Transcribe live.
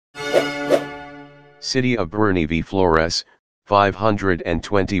City of Boerne v. Flores,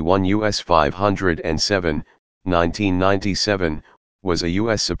 521 U.S. 507, 1997, was a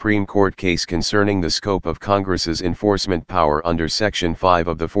U.S. Supreme Court case concerning the scope of Congress's enforcement power under Section 5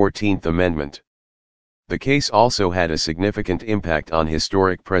 of the 14th Amendment. The case also had a significant impact on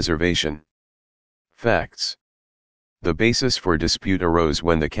historic preservation. Facts. The basis for dispute arose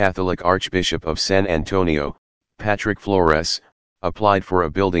when the Catholic Archbishop of San Antonio, Patrick Flores, applied for a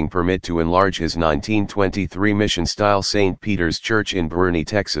building permit to enlarge his 1923 mission-style St. Peter's Church in Boerne,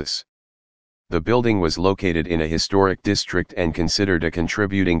 Texas. The building was located in a historic district and considered a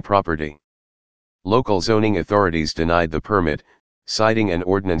contributing property. Local zoning authorities denied the permit, citing an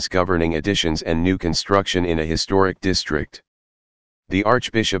ordinance governing additions and new construction in a historic district. The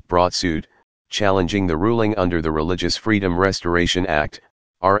Archbishop brought suit, challenging the ruling under the Religious Freedom Restoration Act,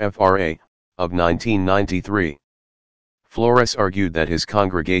 RFRA, of 1993. Flores argued that his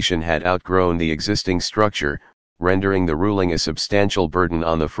congregation had outgrown the existing structure, rendering the ruling a substantial burden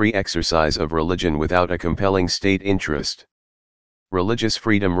on the free exercise of religion without a compelling state interest. Religious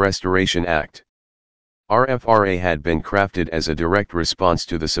Freedom Restoration Act. RFRA had been crafted as a direct response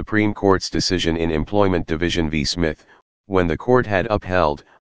to the Supreme Court's decision in Employment Division v. Smith, when the court had upheld,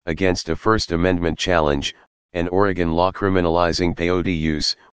 against a First Amendment challenge, an Oregon law criminalizing peyote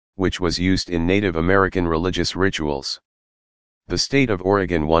use, which was used in Native American religious rituals. The state of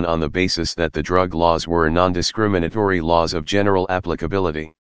Oregon won on the basis that the drug laws were non-discriminatory laws of general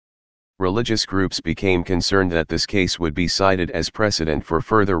applicability. Religious groups became concerned that this case would be cited as precedent for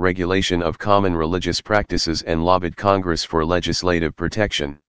further regulation of common religious practices and lobbied Congress for legislative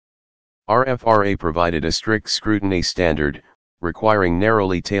protection. RFRA provided a strict scrutiny standard, requiring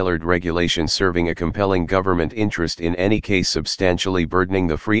narrowly tailored regulation serving a compelling government interest in any case substantially burdening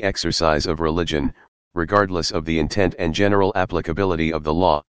the free exercise of religion, regardless of the intent and general applicability of the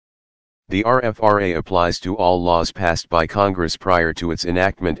law. The RFRA applies to all laws passed by Congress prior to its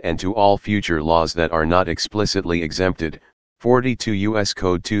enactment and to all future laws that are not explicitly exempted. 42 U.S.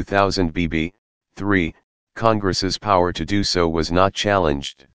 Code 2000 BB. 3. Congress's power to do so was not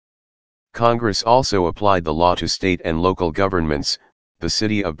challenged. Congress also applied the law to state and local governments, the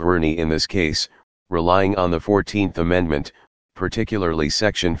city of Boerne in this case, relying on the 14th Amendment, particularly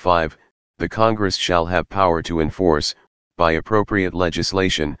Section 5. The Congress shall have power to enforce, by appropriate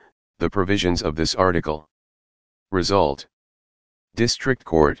legislation, the provisions of this article. Result. District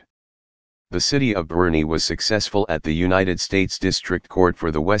Court. The city of Boerne was successful at the United States District Court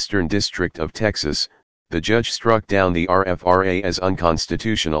for the Western District of Texas. The judge struck down the RFRA as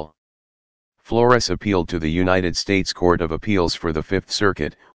unconstitutional. Flores appealed to the United States Court of Appeals for the Fifth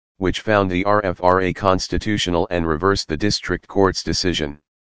Circuit, which found the RFRA constitutional and reversed the district court's decision.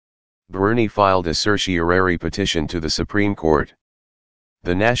 Boerne filed a certiorari petition to the Supreme Court.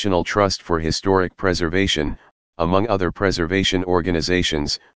 The National Trust for Historic Preservation, among other preservation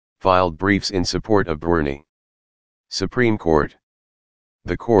organizations, filed briefs in support of Boerne. Supreme Court.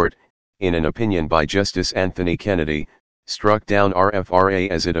 The court, in an opinion by Justice Anthony Kennedy, struck down RFRA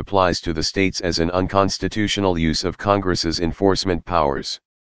as it applies to the states as an unconstitutional use of Congress's enforcement powers.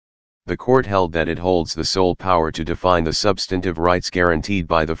 The court held that it holds the sole power to define the substantive rights guaranteed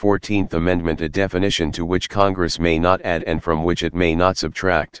by the 14th Amendment, a definition to which Congress may not add and from which it may not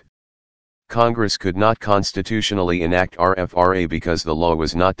subtract. Congress could not constitutionally enact RFRA because the law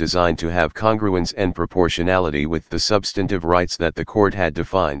was not designed to have congruence and proportionality with the substantive rights that the court had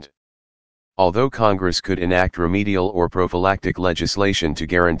defined. Although Congress could enact remedial or prophylactic legislation to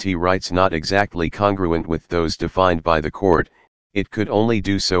guarantee rights not exactly congruent with those defined by the court, it could only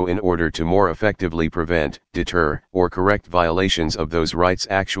do so in order to more effectively prevent, deter, or correct violations of those rights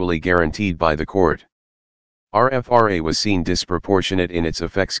actually guaranteed by the court. RFRA was seen disproportionate in its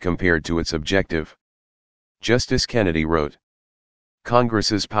effects compared to its objective. Justice Kennedy wrote,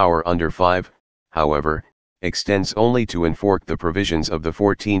 Congress's power under 5, however, extends only to enforce the provisions of the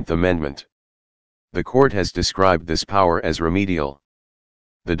 14th Amendment. The court has described this power as remedial.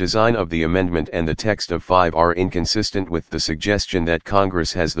 The design of the amendment and the text of 5 are inconsistent with the suggestion that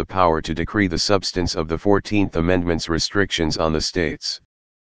Congress has the power to decree the substance of the 14th Amendment's restrictions on the states.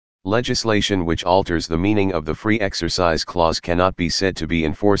 Legislation which alters the meaning of the Free Exercise Clause cannot be said to be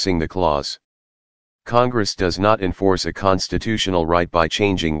enforcing the clause. Congress does not enforce a constitutional right by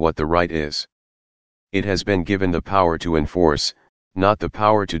changing what the right is. It has been given the power to enforce, not the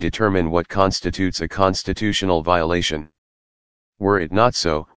power to determine what constitutes a constitutional violation. Were it not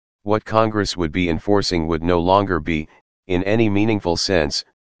so, what Congress would be enforcing would no longer be, in any meaningful sense,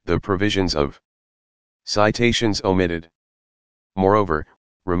 the provisions of citations omitted. Moreover,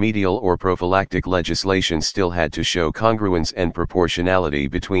 remedial or prophylactic legislation still had to show congruence and proportionality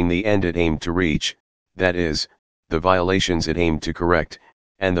between the end it aimed to reach, that is, the violations it aimed to correct,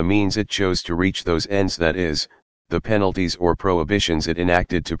 and the means it chose to reach those ends, that is, the penalties or prohibitions it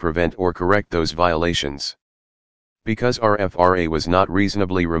enacted to prevent or correct those violations. Because RFRA was not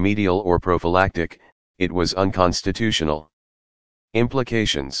reasonably remedial or prophylactic, it was unconstitutional.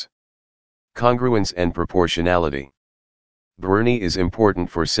 Implications: congruence and proportionality. Boerne is important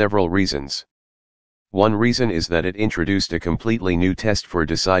for several reasons. One reason is that it introduced a completely new test for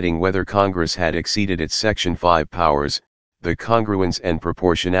deciding whether Congress had exceeded its Section 5 powers, the congruence and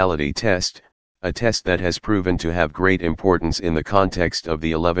proportionality test, a test that has proven to have great importance in the context of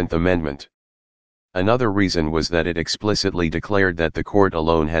the 11th Amendment. Another reason was that it explicitly declared that the court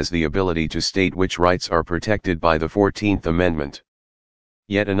alone has the ability to state which rights are protected by the 14th Amendment.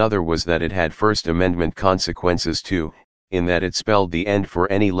 Yet another was that it had First Amendment consequences too, in that it spelled the end for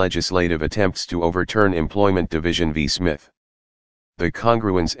any legislative attempts to overturn Employment Division v. Smith. The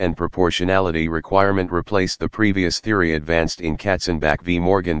congruence and proportionality requirement replaced the previous theory advanced in Katzenbach v.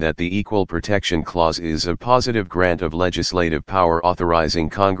 Morgan that the Equal Protection Clause is a positive grant of legislative power authorizing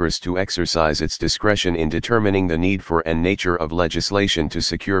Congress to exercise its discretion in determining the need for and nature of legislation to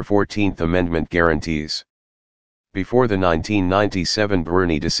secure 14th Amendment guarantees. Before the 1997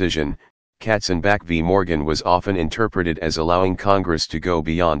 Boerne decision, Katzenbach v. Morgan was often interpreted as allowing Congress to go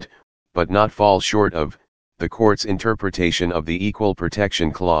beyond, but not fall short of, the court's interpretation of the Equal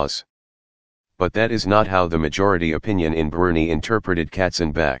Protection Clause. But that is not how the majority opinion in Boerne interpreted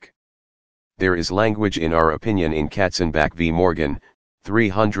Katzenbach. There is language in our opinion in Katzenbach v. Morgan,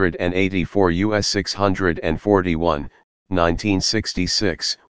 384 U.S. 641,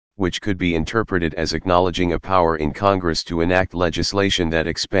 1966, which could be interpreted as acknowledging a power in Congress to enact legislation that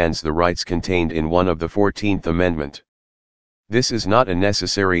expands the rights contained in one of the 14th Amendment. This is not a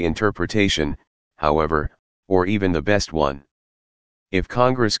necessary interpretation, however, or even the best one. If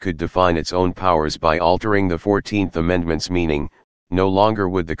Congress could define its own powers by altering the 14th Amendment's meaning, no longer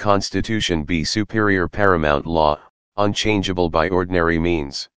would the Constitution be superior paramount law, unchangeable by ordinary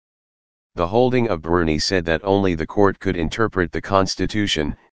means. The holding of Boerne said that only the court could interpret the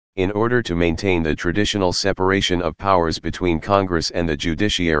Constitution, in order to maintain the traditional separation of powers between Congress and the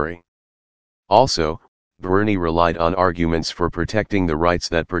judiciary. Also, Boerne relied on arguments for protecting the rights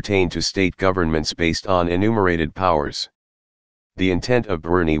that pertain to state governments based on enumerated powers. The intent of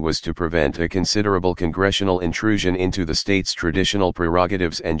Boerne was to prevent a considerable congressional intrusion into the state's traditional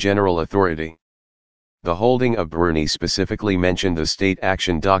prerogatives and general authority. The holding of Boerne specifically mentioned the state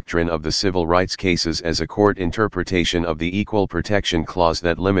action doctrine of the civil rights cases as a court interpretation of the Equal Protection Clause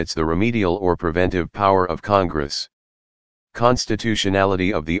that limits the remedial or preventive power of Congress.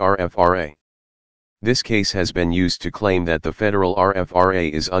 Constitutionality of the RFRA. This case has been used to claim that the federal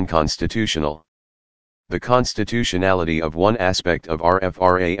RFRA is unconstitutional. The constitutionality of one aspect of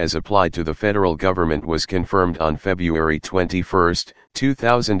RFRA as applied to the federal government was confirmed on February 21,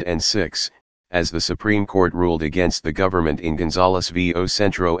 2006, as the Supreme Court ruled against the government in Gonzales v. O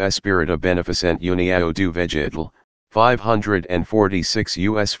Centro Espírito Beneficente União do Vegetal, 546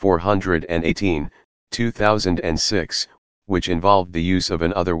 U.S. 418, 2006, which involved the use of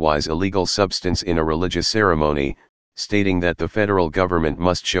an otherwise illegal substance in a religious ceremony, stating that the federal government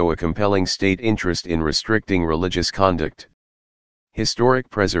must show a compelling state interest in restricting religious conduct. Historic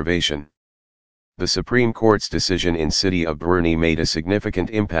preservation. The Supreme Court's decision in City of Boerne made a significant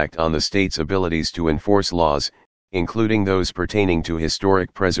impact on the state's abilities to enforce laws, including those pertaining to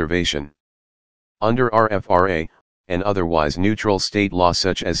historic preservation. Under RFRA, an otherwise neutral state law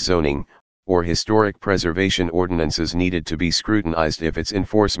such as zoning, or historic preservation ordinances needed to be scrutinized if its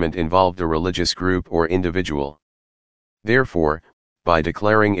enforcement involved a religious group or individual. Therefore, by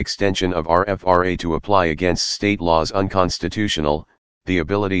declaring extension of RFRA to apply against state laws unconstitutional, the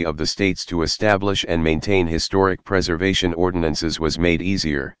ability of the states to establish and maintain historic preservation ordinances was made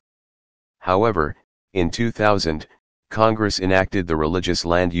easier. However, in 2000, Congress enacted the Religious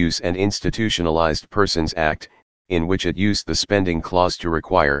Land Use and Institutionalized Persons Act, in which it used the spending clause to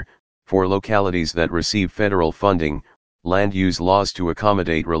require, for localities that receive federal funding, land use laws to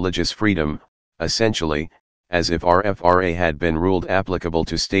accommodate religious freedom, essentially, as if RFRA had been ruled applicable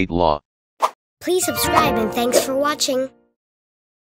to state law. Please subscribe and thanks for watching.